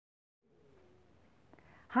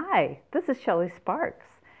Hi, this is Shelley Sparks.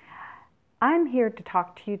 I'm here to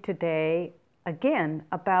talk to you today again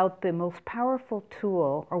about the most powerful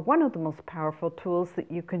tool, or one of the most powerful tools that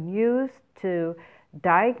you can use to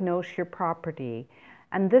diagnose your property,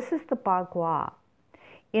 and this is the Bagua.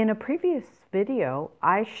 In a previous video,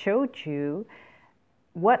 I showed you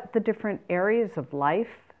what the different areas of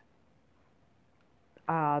life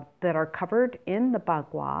that are covered in the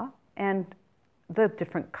Bagua and the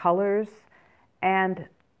different colors. And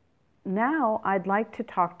now I'd like to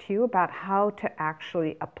talk to you about how to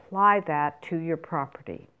actually apply that to your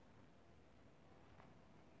property.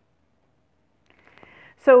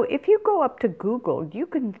 So if you go up to Google, you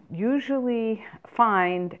can usually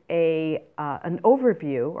find an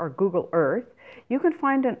overview, or Google Earth. You can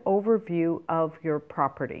find an overview of your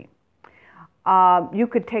property. You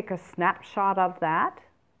could take a snapshot of that,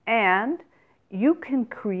 and you can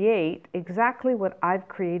create exactly what I've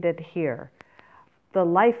created here, the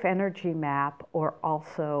life energy map, or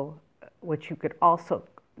also what you could also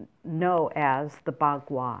know as the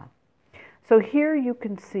Bagua. So here you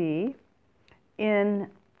can see in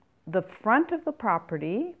the front of the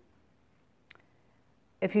property,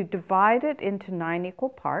 if you divide it into 9 equal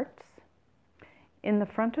parts, in the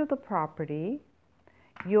front of the property,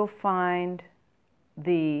 you'll find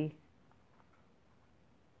the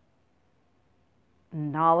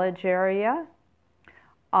knowledge area.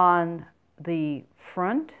 On the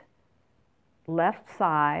front left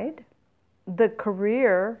side, the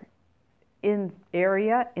career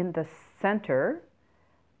area in the center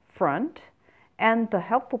front, and the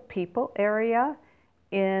helpful people area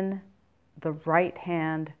in the right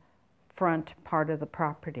hand front part of the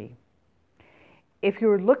property. If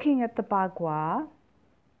you're looking at the Bagua,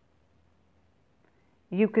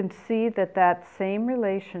 you can see that that same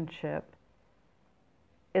relationship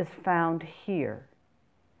is found here.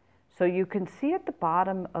 So you can see at the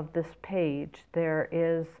bottom of this page there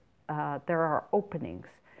are openings.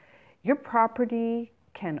 Your property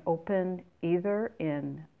can open either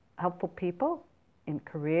in helpful people, in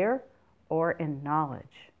career, or in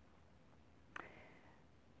knowledge.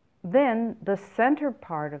 Then the center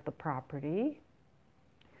part of the property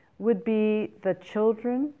would be the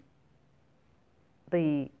children,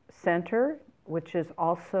 the center, which is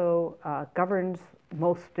also governs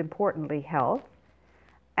most importantly health,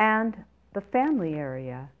 and the family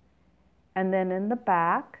area. And then in the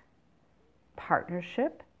back,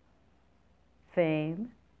 partnership,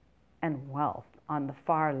 fame, and wealth on the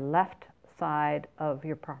far left side of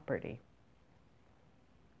your property.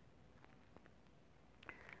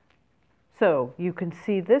 So you can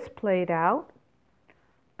see this played out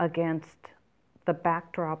against the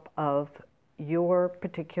backdrop of your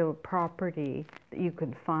particular property that you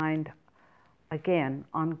can find again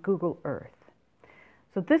on Google Earth.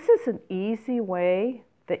 So this is an easy way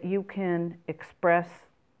that you can express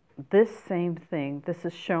this same thing. This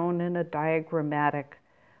is shown in a diagrammatic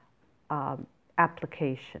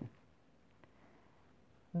application.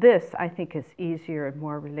 This, I think, is easier and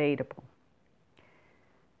more relatable.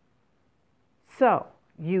 So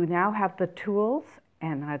you now have the tools,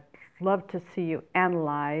 and I'd love to see you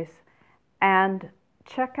analyze and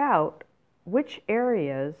check out which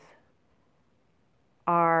areas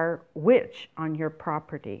are which on your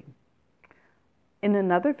property. In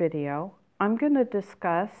another video, I'm going to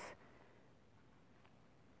discuss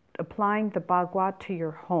applying the Bagua to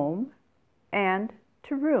your home and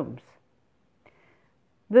to rooms.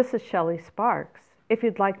 This is Shelley Sparks. If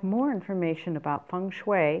you'd like more information about Feng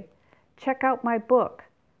Shui, check out my book,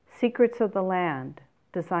 Secrets of the Land,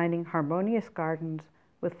 Designing Harmonious Gardens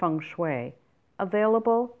with Feng Shui,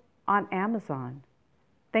 available on Amazon.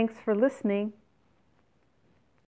 Thanks for listening.